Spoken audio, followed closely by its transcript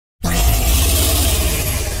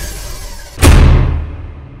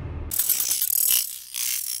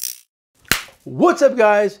What's up,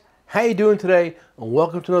 guys? How you doing today? And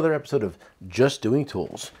welcome to another episode of Just Doing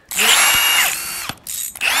Tools.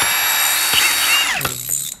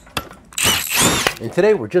 And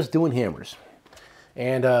today we're just doing hammers.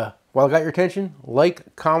 And while I got your attention,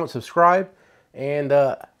 like, comment, subscribe. And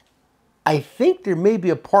I think there may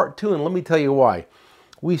be a part 2, and let me tell you why.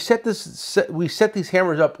 We set these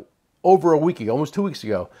hammers up over a week ago, almost 2 weeks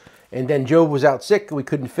ago. And then Joe was out sick, and we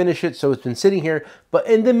couldn't finish it, so it's been sitting here. But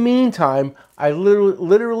in the meantime, I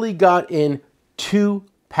literally got in 2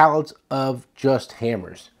 pallets of just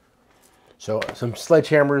hammers. So some Sledge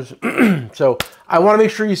hammers. So I want to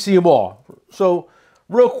make sure you see them all. So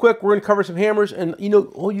real quick, we're going to cover some hammers. And you know,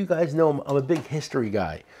 all you guys know I'm a big history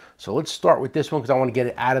guy. So let's start with this one because I want to get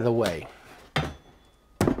it out of the way.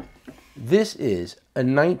 This is a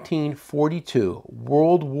 1942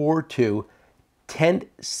 World War II tent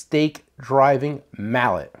stake driving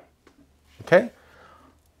mallet. Okay?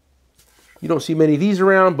 You don't see many of these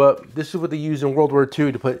around, but this is what they used in World War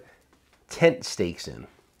II to put tent stakes in.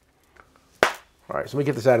 All right, so let me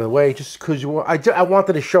get this out of the way, just because I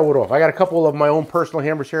wanted to show it off. I got a couple of my own personal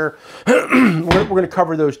hammers here. We're going to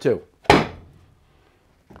cover those too. All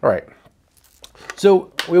right.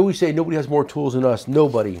 So we always say nobody has more tools than us.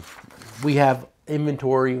 Nobody. We have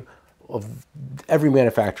inventory of every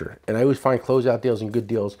manufacturer, and I always find closeout deals and good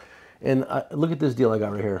deals. And look at this deal I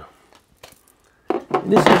got right here.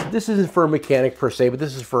 And this isn't for a mechanic per se, but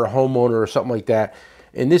this is for a homeowner or something like that.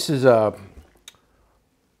 And this is a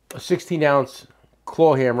 16-ounce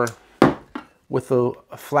claw hammer with a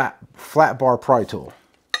flat bar pry tool.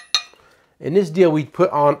 And this deal we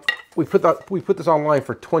put this online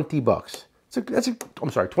for 20 bucks.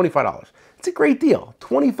 I'm sorry, $25. It's a great deal.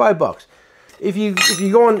 25 bucks. If you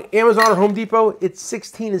go on Amazon or Home Depot, it's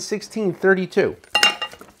 16 and 16, 32.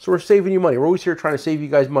 So we're saving you money. We're always here trying to save you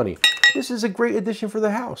guys money. This is a great addition for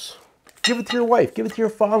the house. Give it to your wife. Give it to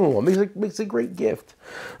your father-in-law. Makes a great gift.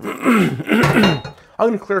 I'm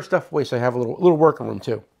going to clear stuff away so I have a little working room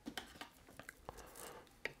too.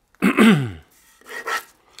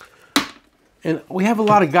 And we have a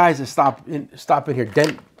lot of guys that stop in here,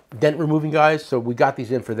 dent removing guys. So we got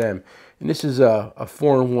these in for them. And this is a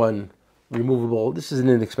 4-in-1 removable. This is an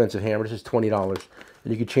inexpensive hammer. This is $20,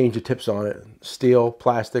 and you can change the tips on it. Steel,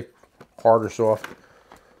 plastic, hard or soft.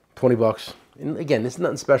 20 bucks. And again, this is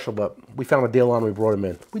nothing special, but we found a deal on. We brought them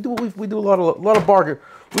in. We do a lot of bargain.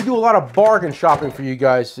 We do a lot of bargain shopping for you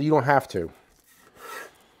guys, so you don't have to.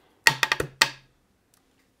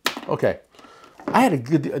 Okay, I had a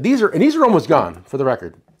good. These are almost gone, for the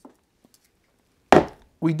record.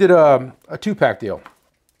 We did a 2-pack deal.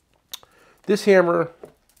 This hammer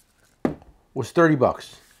was 30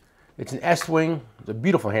 bucks. It's an Estwing. It's a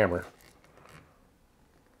beautiful hammer.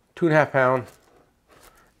 2.5 pound.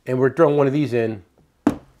 And we're throwing one of these in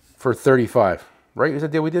for 35. Right? Is that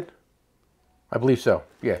the deal we did? I believe so.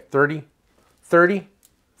 Yeah, 30,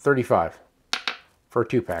 35 for a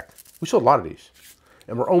 2-pack. We sold a lot of these.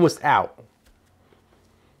 And we're almost out.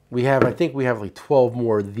 I think we have like 12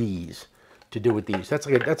 more of these to do with these. That's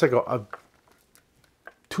like a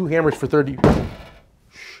 2 hammers for $35.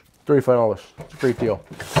 It's a great deal.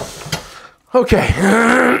 Okay.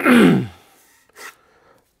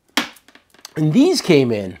 And these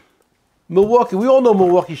came in. Milwaukee. We all know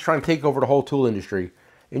Milwaukee's trying to take over the whole tool industry.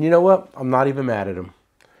 And you know what? I'm not even mad at them.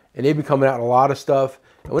 And they've been coming out with a lot of stuff.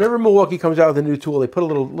 And whenever Milwaukee comes out with a new tool, they put a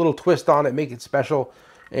little twist on it, make it special.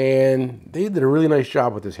 And they did a really nice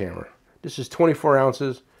job with this hammer. This is 24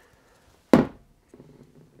 ounces.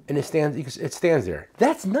 And it stands there.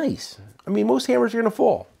 That's nice. I mean, most hammers are going to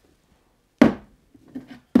fall.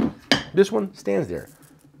 This one stands there.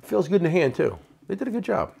 Feels good in the hand too. They did a good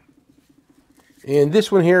job. And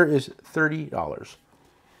this one here is $30.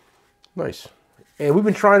 Nice. And we've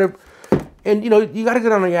been trying to, and you know, you got to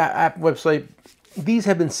get on the app website. These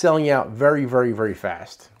have been selling out very, very, very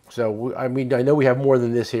fast. So I mean, I know we have more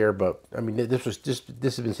than this here, but I mean, this has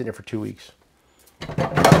been sitting here for 2 weeks.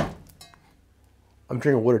 I'm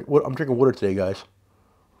drinking water. I'm drinking water today, guys.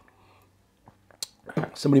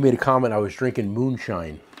 Somebody made a comment. I was drinking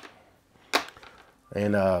moonshine,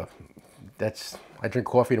 and I drink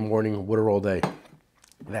coffee in the morning, water all day.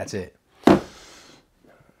 That's it.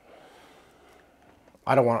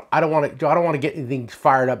 I don't want to get anything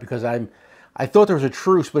fired up because I thought there was a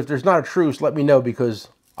truce, but if there's not a truce, let me know because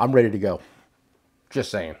I'm ready to go. Just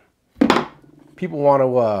saying. People want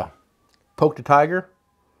to poke the tiger.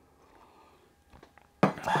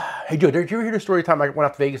 Hey Joe, did you ever hear the story time I went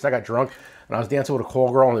out to Vegas and I got drunk and I was dancing with a call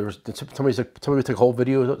girl and there was somebody took whole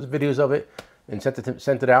videos of it and sent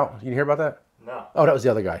it out? You didn't hear about that? No. Oh, that was the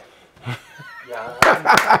other guy. Yeah,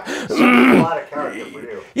 a lot of character for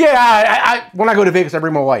you. Yeah, I when I go to Vegas, I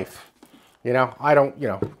bring my wife. You know, I don't, you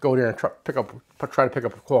know, go there and try to pick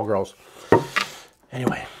up call girls.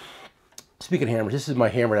 Anyway, speaking of hammers, this is my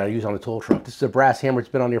hammer that I use on the tool truck. This is a brass hammer. It's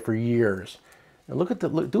been on there for years. And look at the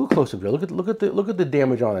do a close up there. Look at the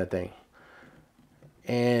damage on that thing.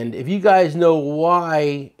 And if you guys know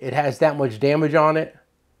why it has that much damage on it,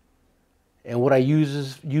 and what I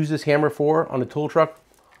use this hammer for on the tool truck,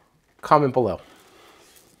 comment below.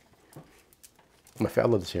 I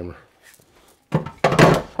love this hammer.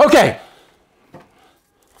 Okay.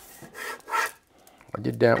 I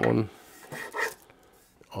did that one.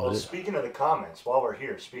 Well, speaking of the comments, while we're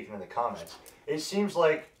here, speaking of the comments, it seems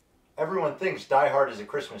like everyone thinks Die Hard is a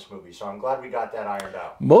Christmas movie, so I'm glad we got that ironed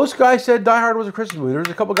out. Most guys said Die Hard was a Christmas movie. There was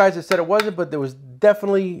a couple guys that said it wasn't, but there was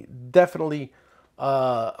definitely,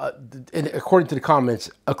 according to the comments,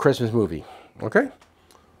 a Christmas movie. Okay?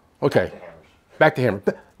 Okay. Back to hammers.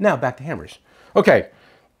 Now back to hammers. Okay.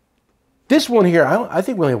 This one here, I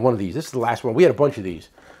think we only have one of these. This is the last one. We had a bunch of these.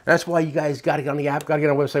 That's why you guys got to get on the app, got to get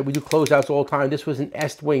on our website. We do closeouts all the time. This was an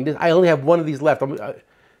Estwing. I only have one of these left.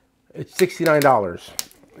 It's $69.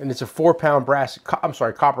 And it's a 4-pound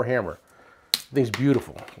copper hammer. The thing's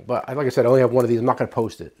beautiful. But like I said, I only have one of these. I'm not going to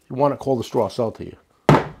post it. If you want to call the store, I'll sell it to you.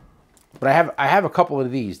 But I have a couple of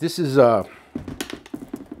these. This is a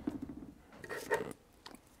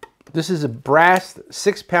brass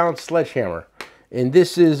 6-pound sledgehammer. And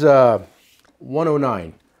this is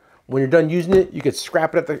 109. When you're done using it, you could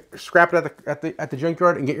scrap it at the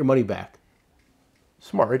junkyard and get your money back.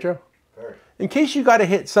 Smart, right, Joe? Very. In case you got to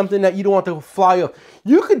hit something that you don't want to fly off,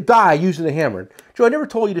 you could die using a hammer. Joe, I never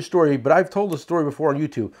told you the story, but I've told the story before on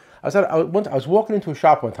YouTube. I was walking into a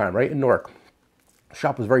shop one time, right in Newark. The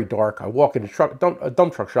shop was very dark. I walk in a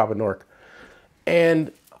dump truck shop in Newark,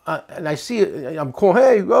 and I see it. I'm calling,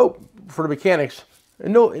 hey, go for the mechanics,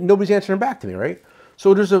 and nobody's answering back to me, right?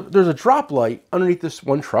 So there's a drop light underneath this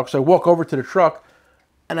one truck. So I walk over to the truck,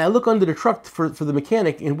 and I look under the truck for the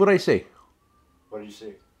mechanic, and what do I see? What do you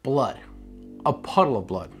see? Blood. A puddle of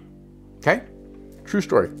blood. Okay? True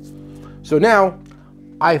story. So now,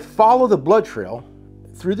 I follow the blood trail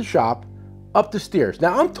through the shop, up the stairs.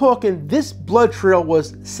 Now I'm talking, this blood trail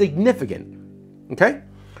was significant. Okay?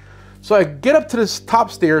 So I get up to the top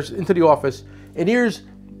stairs into the office, and here's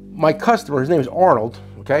my customer, his name is Arnold,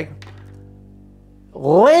 okay?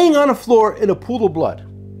 Laying on the floor in a pool of blood.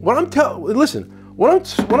 When I'm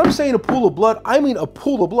saying a pool of blood, I mean a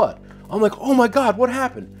pool of blood. I'm like, oh my God, what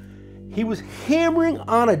happened? He was hammering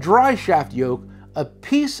on a dry shaft yoke. A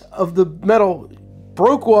piece of the metal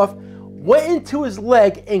broke off, went into his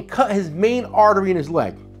leg, and cut his main artery in his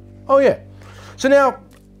leg. Oh yeah. So now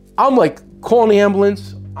I'm like calling the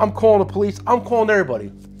ambulance. I'm calling the police. I'm calling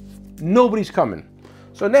everybody. Nobody's coming.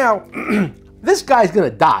 So now this guy's gonna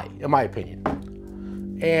die, in my opinion.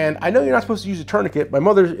 And I know you're not supposed to use a tourniquet. My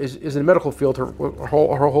mother is in the medical field her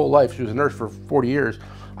whole life. She was a nurse for 40 years.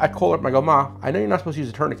 I call her up and I go, Ma, I know you're not supposed to use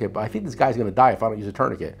a tourniquet, but I think this guy's gonna die if I don't use a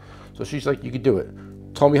tourniquet. So she's like, you could do it.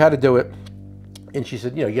 Told me how to do it. And she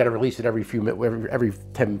said, you know, you gotta release it every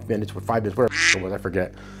 10 minutes or 5 minutes, whatever it was, I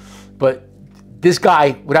forget. But this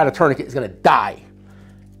guy without a tourniquet is gonna die.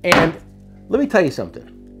 And let me tell you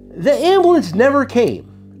something. The ambulance never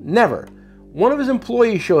came, never. One of his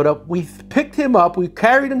employees showed up, we picked him up, we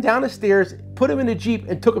carried him down the stairs, put him in a Jeep,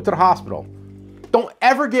 and took him to the hospital. Don't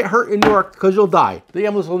ever get hurt in Newark because you'll die. The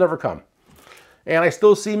ambulance will never come. And I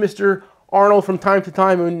still see Mr. Arnold from time to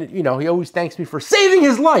time, and you know, he always thanks me for saving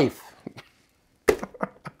his life.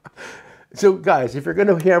 So guys, if you're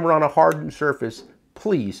gonna hammer on a hardened surface,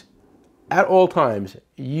 please, at all times,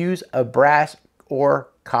 use a brass or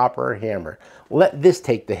copper hammer. Let this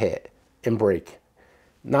take the hit and break,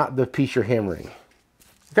 not the piece you're hammering.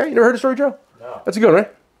 Okay, you never heard the story, Joe? No. That's a good one,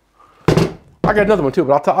 right? I got another one too,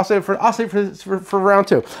 but I'll save it for round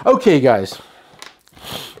 2. Okay, guys.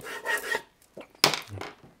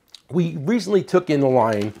 We recently took in the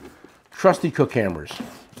line Trusty cook hammers.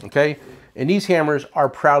 Okay, and these hammers are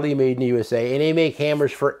proudly made in the USA, and they make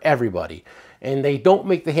hammers for everybody. And they don't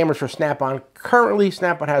make the hammers for Snap-on. Currently,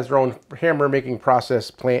 Snap-on has their own hammer making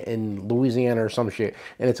process plant in Louisiana or some shit,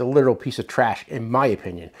 and it's a literal piece of trash, in my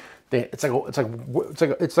opinion. It's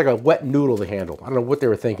like a wet noodle to handle. I don't know what they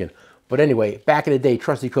were thinking, but anyway, back in the day,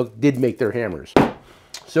 Trusty Cook did make their hammers.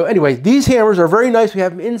 So anyway, these hammers are very nice. We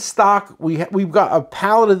have them in stock. We've got a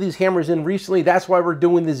pallet of these hammers in recently. That's why we're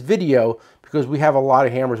doing this video, because we have a lot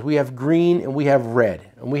of hammers. We have green and we have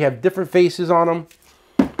red, and we have different faces on them.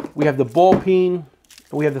 We have the ball peen,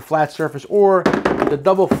 and we have the flat surface, or the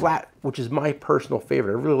double flat, which is my personal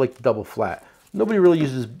favorite. I really like the double flat. Nobody really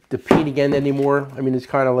uses the Peen again anymore. I mean, it's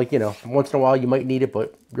kind of like, you know, once in a while you might need it,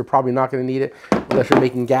 but you're probably not going to need it unless you're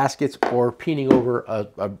making gaskets or peening over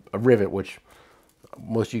a rivet, which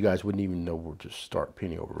most of you guys wouldn't even know we'll just start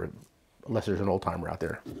peening over it unless there's an old timer out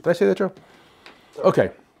there. Did I say that, Joe?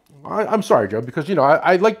 Okay. I'm sorry, Joe, because, you know,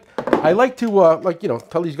 I like to, like, you know,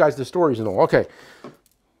 tell these guys the stories and all. Okay.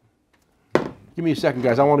 Give me a second,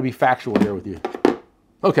 guys. I want to be factual here with you.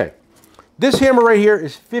 Okay. This hammer right here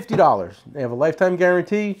is $50. They have a lifetime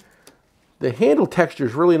guarantee. The handle texture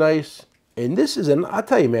is really nice. And this is I'll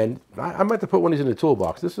tell you, man, I might have to put one of these in the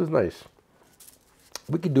toolbox. This is nice.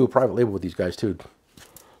 We could do a private label with these guys too.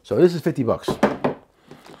 So this is 50 bucks. And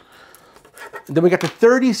then we got the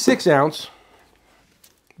 36 ounce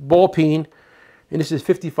ball peen, and this is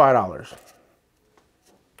 $55.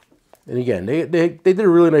 And again, they did a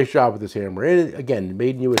really nice job with this hammer. And again,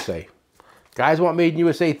 made in USA. Guys want made in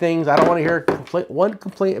USA things. I don't want to hear one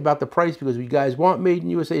complaint about the price, because if you guys want made in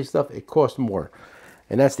USA stuff, it costs more.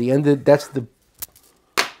 And that's the end of, that's the...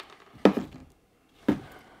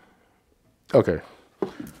 Okay.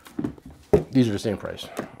 These are the same price.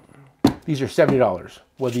 These are $70,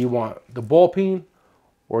 whether you want the ball peen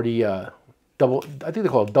or the double, I think they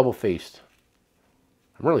call it double-faced.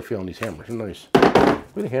 I'm really feeling these hammers. They're nice. Look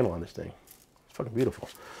at the handle on this thing. It's fucking beautiful.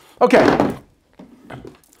 Okay.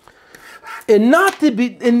 And not to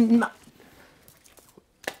be,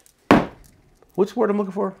 what's the word I'm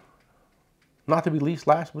looking for? Not to be least,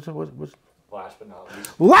 last. What's last but not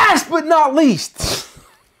least? Last but not least.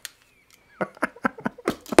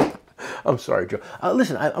 I'm sorry, Joe.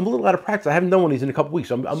 Listen, I'm a little out of practice. I haven't done one of these in a couple weeks.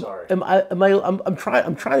 So I'm sorry. I'm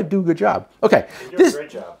trying to do a good job. Okay. You're doing a great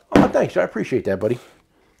job. Oh, thanks. I appreciate that, buddy.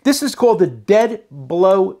 This is called the Dead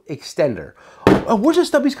Blow Extender. Where's the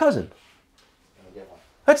Stubby's cousin?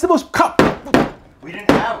 That's the most We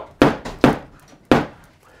didn't have them.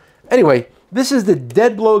 Anyway, this is the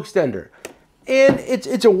Dead Blow Extender. And it's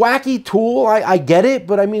a wacky tool. I get it,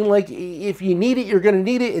 but I mean, like, if you need it, you're going to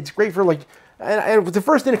need it. It's great for, like, and the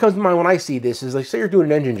first thing that comes to mind when I see this is, like, say you're doing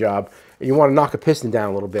an engine job and you want to knock a piston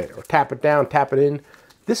down a little bit, or tap it down, tap it in.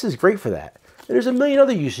 This is great for that. And there's a million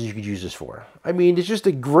other uses you could use this for. I mean, it's just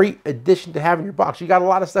a great addition to have in your box. You got a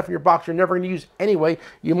lot of stuff in your box you're never going to use anyway.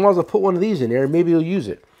 You might as well put one of these in there and maybe you'll use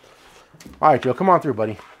it. All right, Joe, come on through,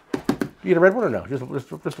 buddy. You get a red one or no? Just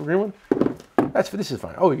a green one? This is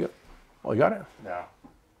fine. Oh, you got it? No,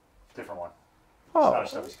 different one. Oh,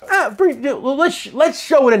 it's not a Stubby's cousin. Well, let's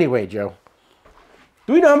show it anyway, Joe.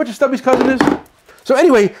 Do we know how much a Stubby's cousin is? So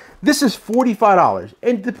anyway, this is $45.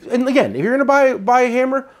 And again, if you're gonna buy a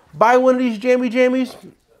hammer, buy one of these jammies.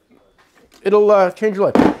 It'll change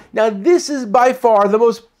your life. Now, this is by far the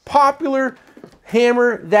most popular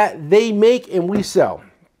hammer that they make and we sell.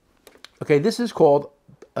 Okay, this is called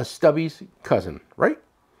a Stubby's cousin, right?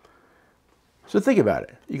 So think about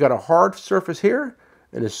it. You got a hard surface here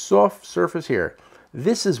and a soft surface here.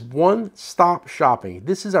 This is one-stop shopping.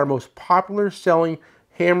 This is our most popular selling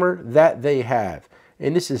hammer that they have.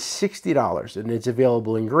 And this is $60. And it's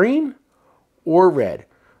available in green or red,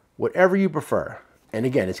 whatever you prefer. And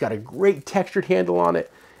again, it's got a great textured handle on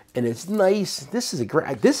it. And it's nice. This is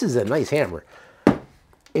a nice hammer.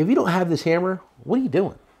 If you don't have this hammer, what are you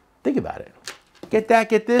doing? Think about it. Get that,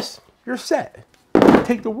 get this, you're set.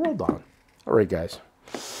 Take the world on. All right, guys.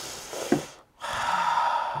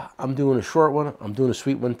 I'm doing a short one. I'm doing a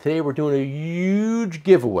sweet one. Today we're doing a huge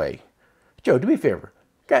giveaway. Joe, do me a favor.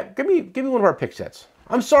 Give me one of our pick sets.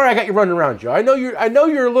 I'm sorry I got you running around, Joe. I know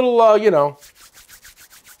you're a little, you know.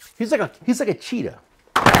 He's like a cheetah.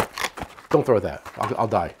 Don't throw that. I'll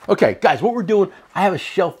die. Okay, guys, what we're doing, I have a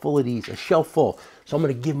shelf full of these, a shelf full. So I'm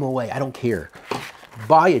going to give them away. I don't care.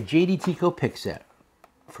 Buy a JDTCo pick set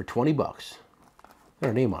for 20 bucks. Got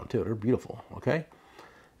our name on them too. They're beautiful, okay?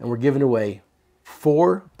 And we're giving away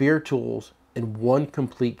 4 beer tools and 1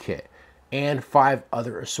 complete kit and 5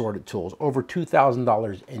 other assorted tools. Over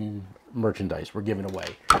 $2,000 in merchandise we're giving away.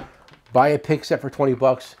 Buy a pick set for 20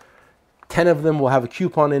 bucks. 10 of them will have a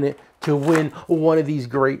coupon in it to win one of these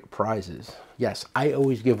great prizes. Yes, I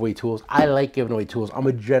always give away tools. I like giving away tools. I'm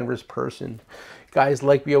a generous person. Guys,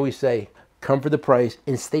 like we always say, come for the price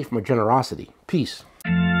and stay from a generosity. Peace.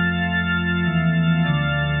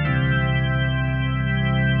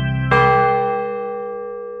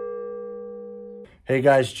 Hey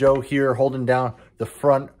guys, Joe here holding down the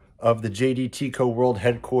front of the JDTCo World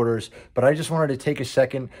Headquarters, but I just wanted to take a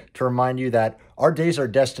second to remind you that our days are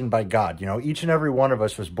destined by God. You know, each and every one of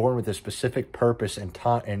us was born with a specific purpose and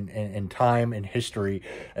time and history.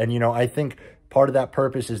 And, you know, I think part of that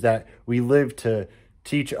purpose is that we live to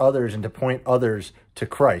teach others and to point others to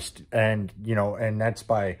Christ. And, you know, and that's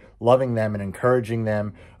by loving them and encouraging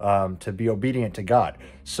them to be obedient to God.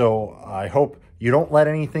 So I hope you don't let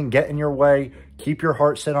anything get in your way. Keep your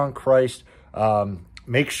heart set on Christ.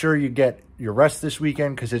 Make sure you get your rest this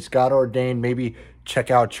weekend because it's God ordained. Maybe check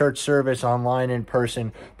out church service online, in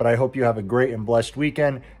person. But I hope you have a great and blessed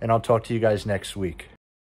weekend, and I'll talk to you guys next week.